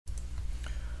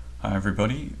Hi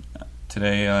everybody,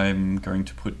 today I'm going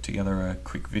to put together a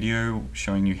quick video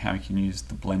showing you how you can use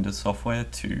the Blender software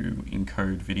to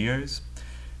encode videos.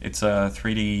 It's a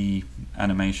 3D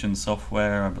animation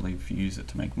software. I believe you use it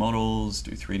to make models,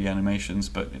 do 3D animations,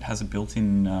 but it has a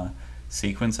built-in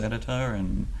sequence editor,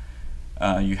 and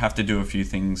you have to do a few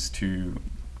things to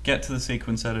get to the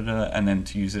sequence editor and then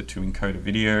to use it to encode a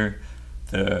video.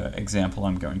 The example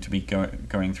I'm going to be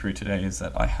going through today is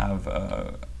that I have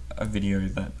a video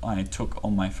that I took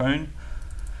on my phone.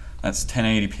 That's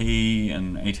 1080p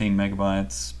and 18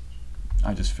 megabytes.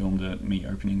 I just filmed it, me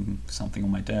opening something on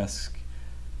my desk.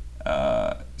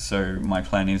 So my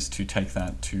plan is to take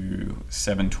that to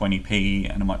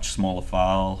 720p and a much smaller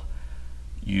file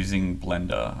using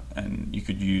Blender, and you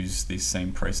could use this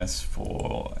same process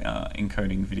for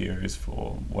encoding videos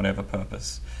for whatever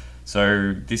purpose.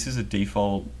 So this is a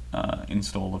default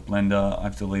install of Blender.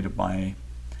 I've deleted my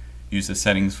user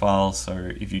settings file,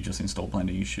 so if you just install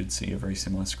Blender you should see a very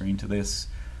similar screen to this.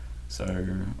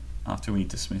 So after we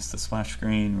dismiss the splash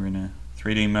screen, we're in a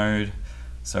 3D mode.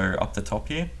 So up the top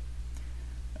here,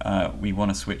 we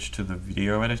want to switch to the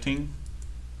video editing,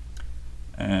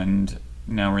 and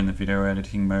now we're in the video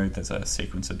editing mode. There's a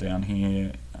sequencer down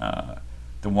here.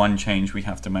 The one change we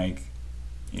have to make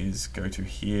is go to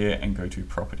here and go to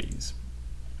properties.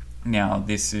 Now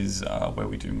this is where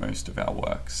we do most of our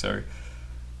work. So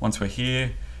once we're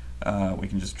here, we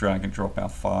can just drag and drop our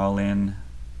file in.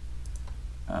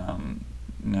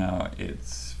 Now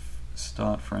its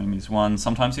start frame is 1.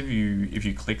 Sometimes if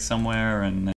you click somewhere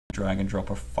and then drag and drop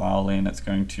a file in, it's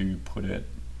going to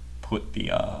put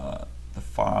the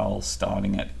file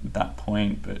starting at that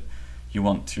point, but you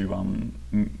want to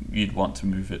you'd want to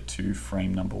move it to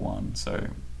frame number 1. So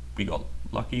we got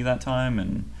lucky that time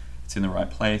and it's in the right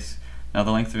place. Now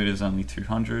the length of it is only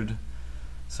 200.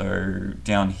 So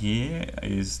down here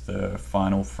is the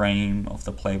final frame of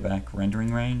the playback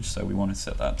rendering range, so we want to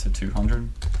set that to 200.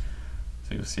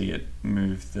 So you'll see it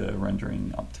move the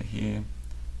rendering up to here.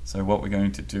 So what we're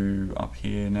going to do up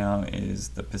here now is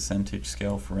the percentage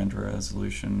scale for render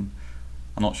resolution.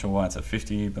 I'm not sure why it's at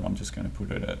 50, but I'm just going to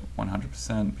put it at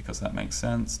 100% because that makes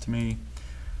sense to me.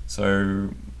 So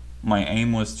my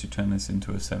aim was to turn this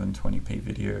into a 720p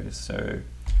video. So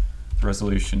the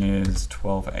resolution is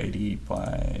 1280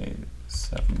 by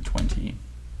 720.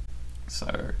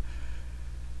 So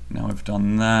now we've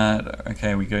done that.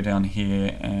 Okay, we go down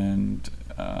here and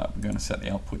we're going to set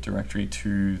the output directory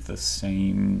to the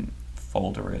same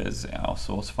folder as our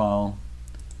source file.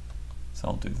 So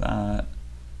I'll do that.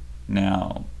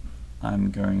 Now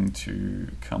I'm going to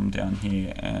come down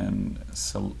here and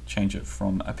change it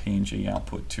from a PNG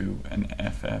output to an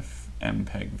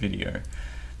FFmpeg video.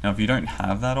 Now if you don't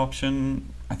have that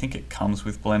option, I think it comes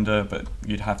with Blender, but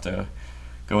you'd have to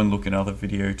go and look at other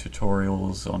video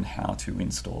tutorials on how to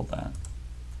install that.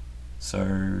 So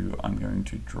I'm going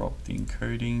to drop the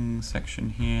encoding section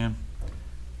here.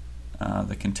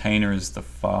 The container is the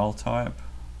file type.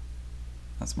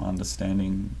 That's my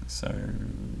understanding. So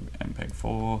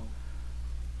MPEG-4.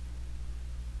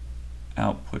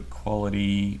 Output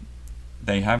quality.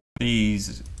 They have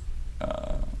these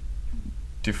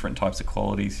different types of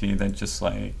qualities here. They're just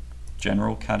like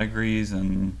general categories,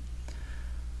 and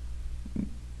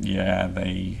yeah,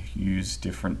 they use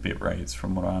different bit rates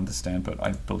from what I understand, but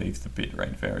I believe the bit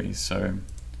rate varies. So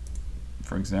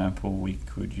for example, we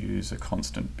could use a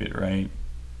constant bit rate,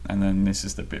 and then this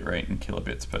is the bit rate in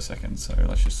kilobits per second. So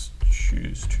let's just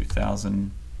choose 2000.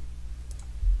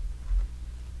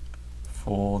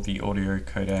 For the audio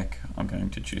codec, I'm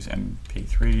going to choose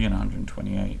MP3 and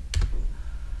 128.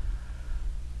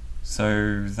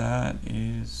 So that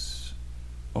is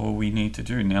all we need to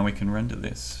do. Now we can render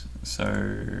this.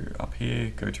 So up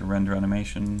here, go to render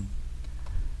animation,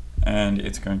 and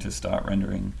it's going to start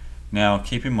rendering. Now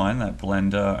keep in mind that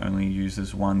Blender only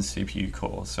uses one CPU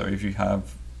core. So if you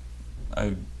have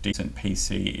a decent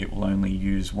PC, it will only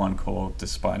use one core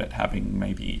despite it having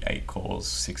maybe 8 cores,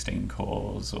 16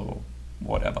 cores, or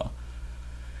whatever.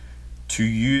 To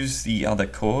use the other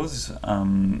cores,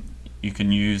 you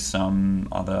can use some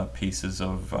other pieces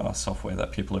of software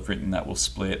that people have written that will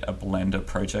split a Blender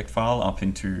project file up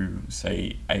into,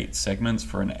 say, 8 segments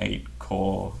for an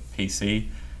 8-core PC,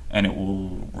 and it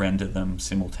will render them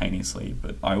simultaneously.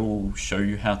 But I will show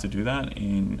you how to do that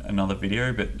in another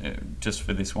video, but just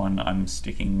for this one I'm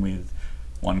sticking with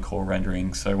 1-core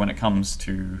rendering. So when it comes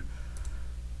to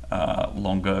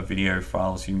longer video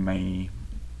files, you may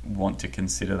want to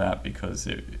consider that because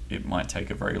it might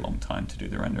take a very long time to do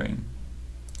the rendering.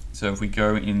 So if we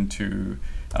go into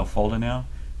our folder now,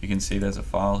 you can see there's a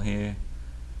file here,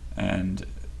 and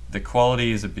the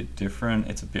quality is a bit different.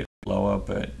 It's a bit lower,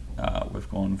 but we've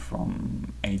gone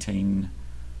from 18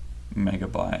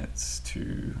 megabytes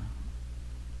to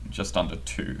just under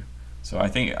 2. So I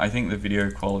think the video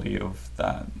quality of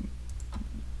that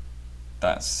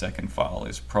second file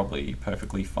is probably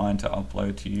perfectly fine to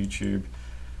upload to YouTube.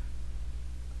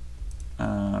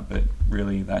 But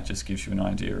really that just gives you an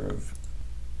idea of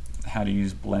how to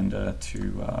use Blender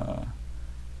to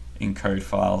encode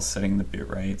files, setting the bit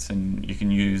rates, and you can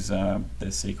use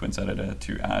the sequence editor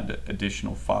to add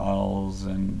additional files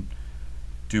and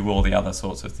do all the other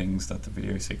sorts of things that the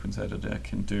video sequence editor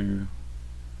can do.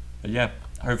 But yeah,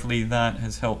 hopefully that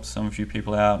has helped some few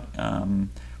people out.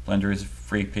 Blender is a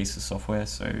free piece of software,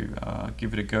 so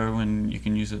give it a go, and you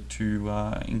can use it to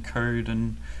encode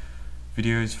and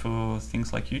videos for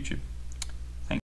things like YouTube.